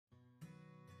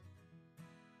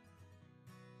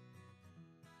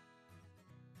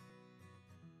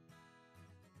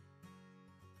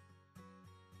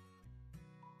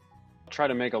try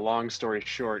to make a long story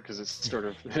short because it's sort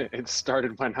of it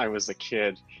started when I was a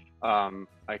kid.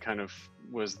 I kind of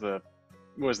was the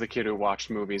kid who watched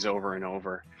movies over and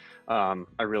over.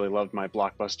 I really loved my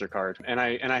Blockbuster card, and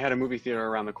I had a movie theater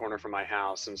around the corner from my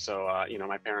house, and so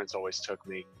my parents always took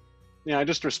me. I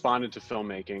just responded to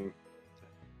filmmaking.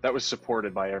 That was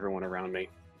supported by everyone around me,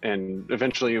 and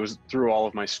eventually it was through all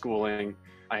of my schooling.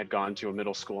 I had gone to a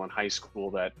middle school and high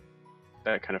school that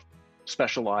kind of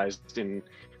specialized in.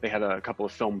 They had a couple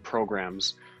of film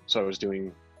programs, so I was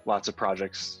doing lots of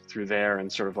projects through there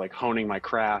and sort of like honing my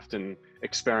craft and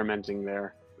experimenting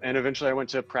there. And eventually I went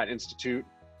to Pratt Institute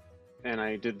and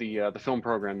I did the film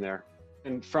program there.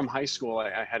 And from high school,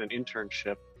 I had an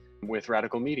internship with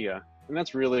Radical Media. And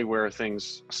that's really where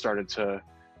things started to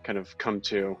kind of come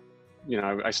to.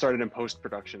 I started in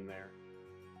post-production there.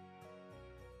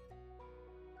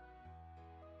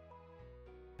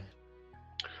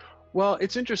 Well,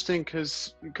 it's interesting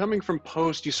because coming from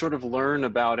post, you sort of learn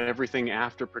about everything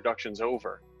after production's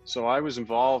over. So I was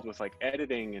involved with like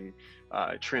editing and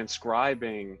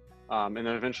transcribing, and then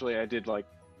eventually I did like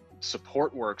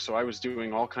support work. So I was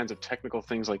doing all kinds of technical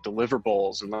things like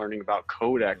deliverables and learning about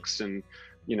codecs and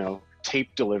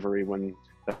tape delivery when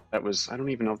that was, I don't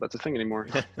even know if that's a thing anymore.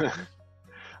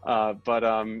 But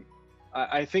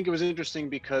I think it was interesting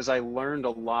because I learned a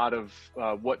lot of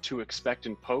what to expect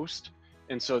in post.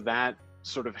 And so that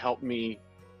sort of helped me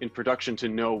in production to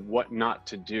know what not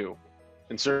to do,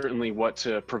 and certainly what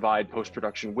to provide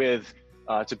post-production with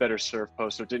to better serve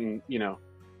post. So it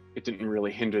didn't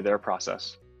really hinder their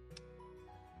process.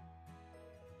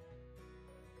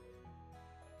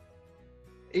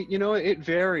 It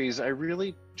varies. I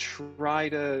really try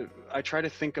to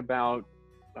think about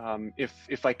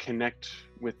if I connect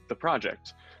with the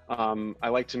project. I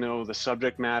like to know the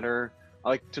subject matter. I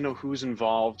like to know who's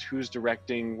involved, who's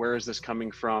directing, where is this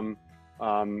coming from,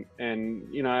 and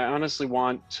I honestly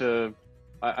want to.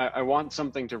 I want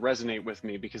something to resonate with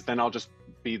me because then I'll just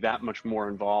be that much more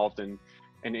involved and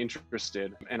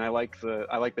interested. And I like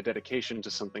the dedication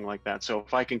to something like that. So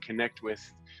if I can connect with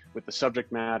the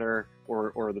subject matter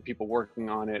or the people working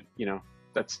on it,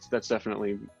 that's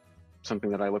definitely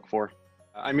something that I look for.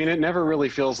 I mean, it never really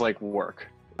feels like work.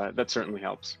 That certainly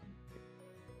helps.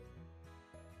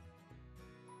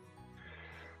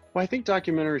 Well, I think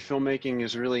documentary filmmaking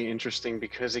is really interesting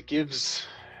because it gives,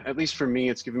 at least for me,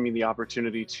 it's given me the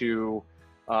opportunity to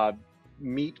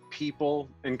meet people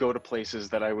and go to places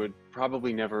that I would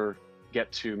probably never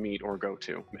get to meet or go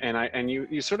to. And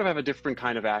you sort of have a different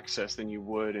kind of access than you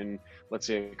would in, let's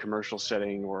say, a commercial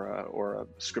setting or a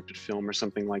scripted film or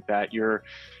something like that. You're,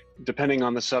 depending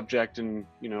on the subject and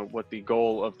what the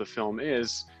goal of the film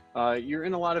is, you're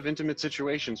in a lot of intimate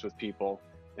situations with people.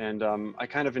 And I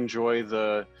kind of enjoy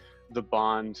the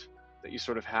bond that you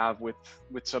sort of have with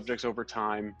subjects over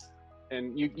time,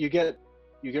 and you get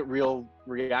real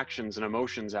reactions and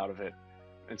emotions out of it.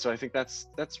 And so I think that's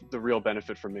the real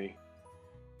benefit for me.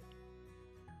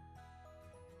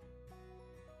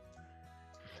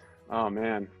 Oh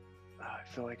man, I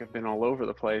feel like I've been all over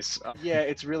the place. Yeah,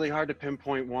 it's really hard to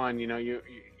pinpoint one. You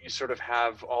sort of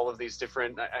have all of these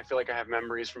different. I feel like I have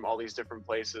memories from all these different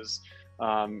places.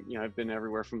 I've been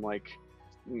everywhere from like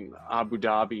Abu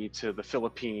Dhabi to the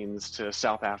Philippines to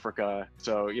South Africa.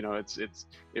 So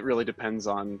it really depends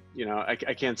on. I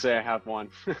can't say I have one.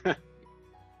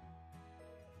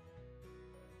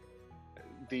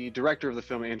 The director of the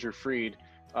film, Andrew Freed,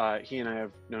 he and I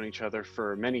have known each other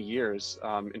for many years.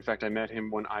 In fact, I met him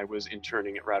when I was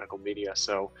interning at Radical Media.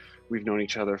 So we've known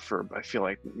each other for, I feel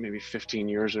like, maybe 15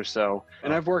 years or so.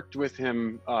 And I've worked with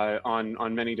him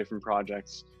on many different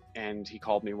projects. And he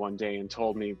called me one day and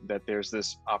told me that there's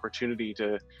this opportunity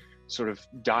to sort of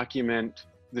document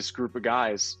this group of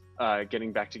guys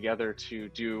getting back together to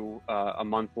do a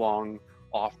month-long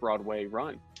off-Broadway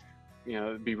run.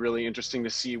 It'd be really interesting to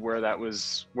see where that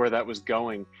was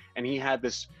going. And he had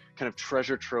this kind of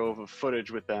treasure trove of footage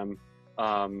with them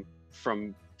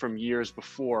from years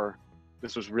before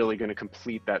this was really going to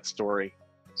complete that story.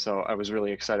 So I was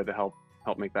really excited to help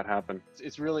make that happen.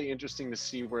 It's really interesting to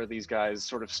see where these guys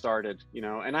sort of started,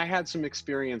 and I had some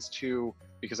experience too,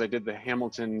 because I did the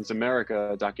Hamilton's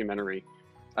America documentary.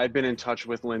 I'd been in touch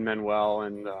with Lin-Manuel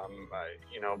and,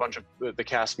 a bunch of the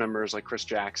cast members like Chris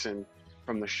Jackson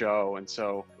from the show. And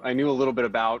so I knew a little bit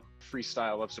about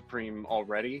Freestyle of Supreme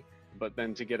already, but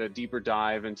then to get a deeper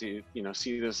dive and to,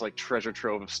 see this like treasure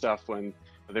trove of stuff when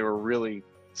they were really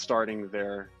starting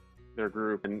their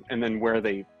group and then where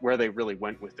they really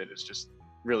went with it is just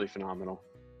really phenomenal.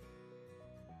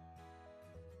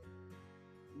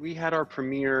 We had our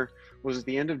premiere was at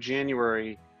the end of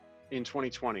January in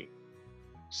 2020.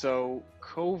 So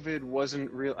COVID wasn't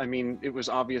real. I mean, it was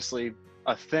obviously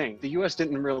a thing. The US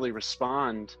didn't really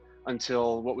respond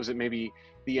until, what was it, maybe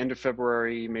the end of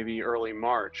February, maybe early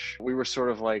March. We were sort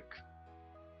of like,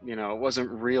 it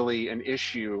wasn't really an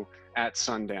issue at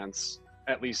Sundance,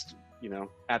 at least,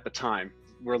 at the time.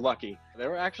 We're lucky. There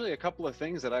were actually a couple of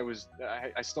things that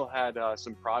I still had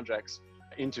some projects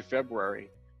into February.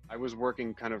 I was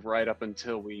working kind of right up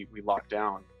until we locked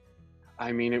down.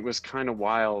 I mean, it was kind of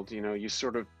wild. You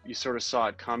sort of saw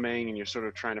it coming, and you're sort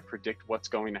of trying to predict what's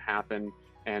going to happen,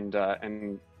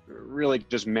 and really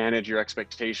just manage your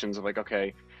expectations of like,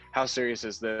 okay, how serious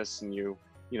is this? And you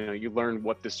learn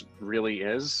what this really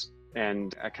is.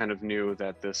 And I kind of knew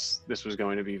that this was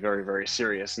going to be very, very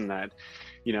serious, and that,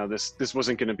 this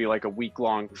wasn't going to be like a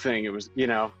week-long thing. It was,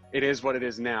 it is what it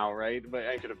is now, right? But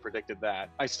I could have predicted that.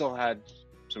 I still had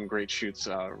some great shoots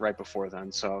right before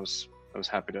then, so I was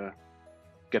happy to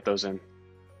get those in.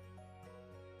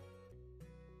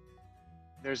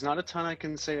 There's not a ton I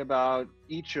can say about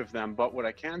each of them, but what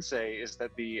I can say is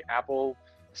that the Apple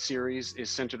series is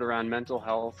centered around mental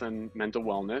health and mental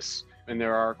wellness, and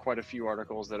there are quite a few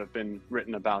articles that have been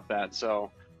written about that. So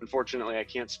unfortunately, I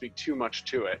can't speak too much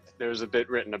to it. There's a bit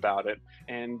written about it.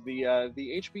 And the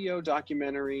HBO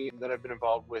documentary that I've been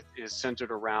involved with is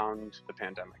centered around the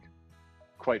pandemic.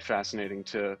 Quite fascinating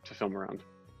to film around.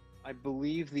 I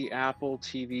believe the Apple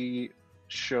TV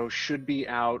show should be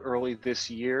out early this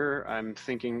year. I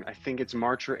think it's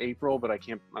March or April, but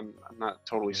I'm not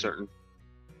totally certain.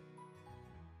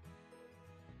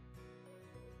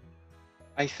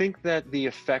 I think that the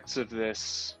effects of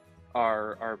this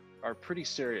are pretty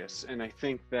serious, and I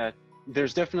think that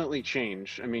there's definitely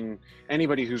change. I mean,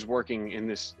 anybody who's working in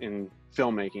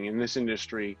filmmaking, in this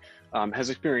industry,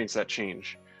 has experienced that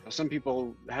change. Some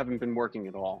people haven't been working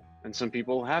at all, and some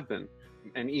people have been.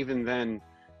 And even then,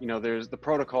 there's the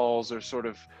protocols are sort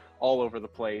of all over the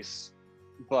place.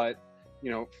 But,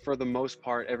 for the most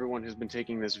part, everyone has been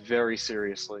taking this very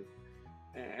seriously.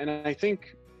 And I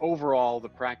think overall, the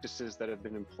practices that have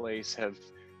been in place have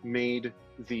made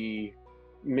the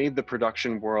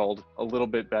production world a little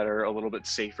bit better, a little bit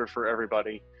safer for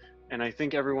everybody. And I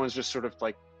think everyone's just sort of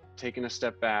like taken a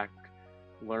step back,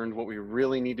 learned what we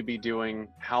really need to be doing,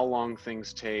 how long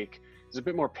things take. There's a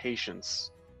bit more patience.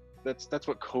 That's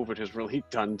what COVID has really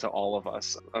done to all of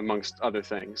us, amongst other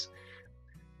things.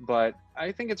 But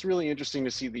I think it's really interesting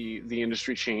to see the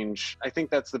industry change. I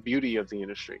think that's the beauty of the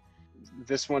industry.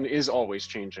 This one is always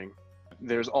changing.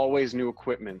 There's always new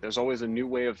equipment. There's always a new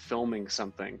way of filming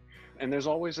something. And there's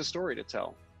always a story to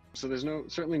tell. So there's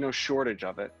certainly no shortage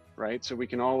of it, right? So we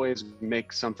can always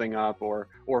make something up or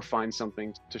find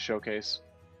something to showcase.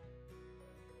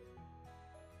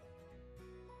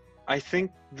 I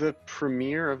think the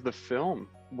premiere of the film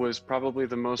was probably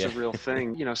the most surreal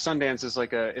thing. Sundance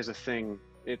is a thing.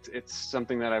 It's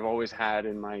something that I've always had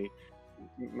in my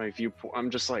viewpoint. I'm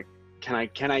just like,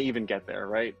 can I even get there,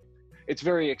 right? It's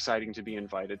very exciting to be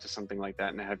invited to something like that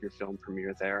and to have your film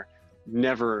premiere there.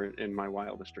 Never in my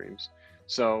wildest dreams.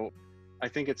 So I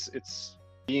think it's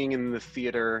being in the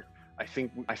theater. I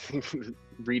think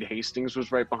Reed Hastings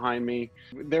was right behind me.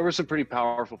 There were some pretty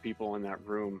powerful people in that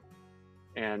room,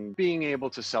 and being able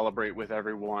to celebrate with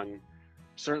everyone,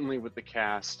 certainly with the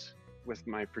cast, with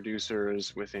my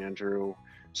producers, with Andrew,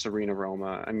 Serena,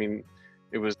 Roma. I mean,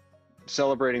 it was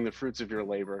celebrating the fruits of your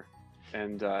labor,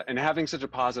 and having such a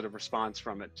positive response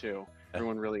from it too.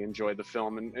 Everyone really enjoyed the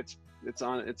film, and it's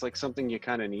like something you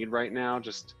kind of need right now,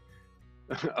 just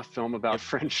a film about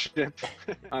friendship.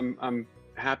 I'm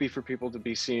happy for people to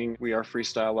be seeing We Are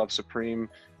Freestyle, Love Supreme,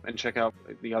 and check out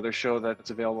the other show that's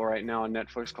available right now on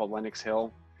Netflix called Lenox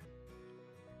Hill.